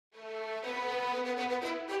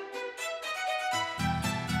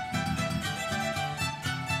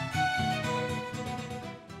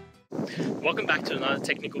Welcome back to another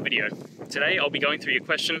technical video. Today I'll be going through your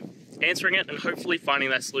question, answering it, and hopefully finding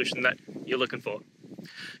that solution that you're looking for.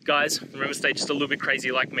 Guys, remember to stay just a little bit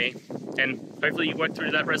crazy like me, and hopefully you work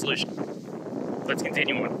through that resolution. Let's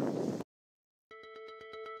continue on.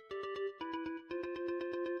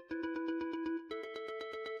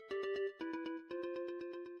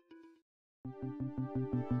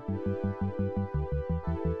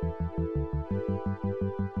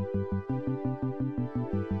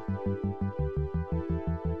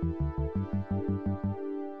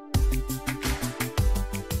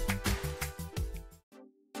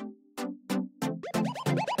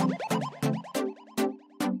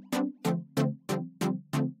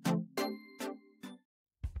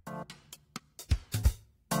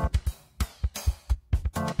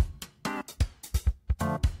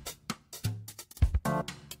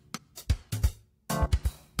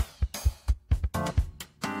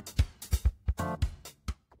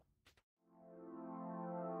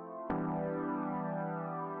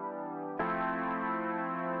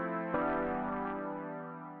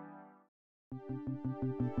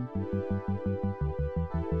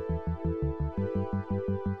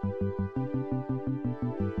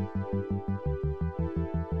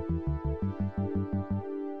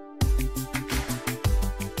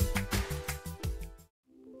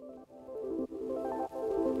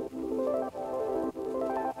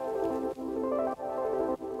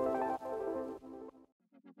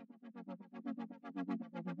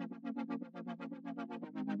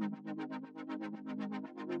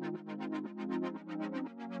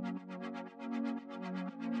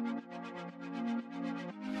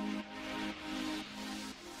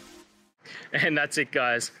 And that's it,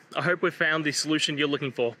 guys. I hope we've found the solution you're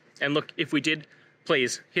looking for. And look, if we did,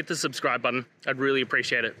 please hit the subscribe button. I'd really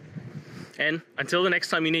appreciate it. And until the next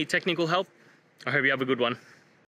time you need technical help, I hope you have a good one.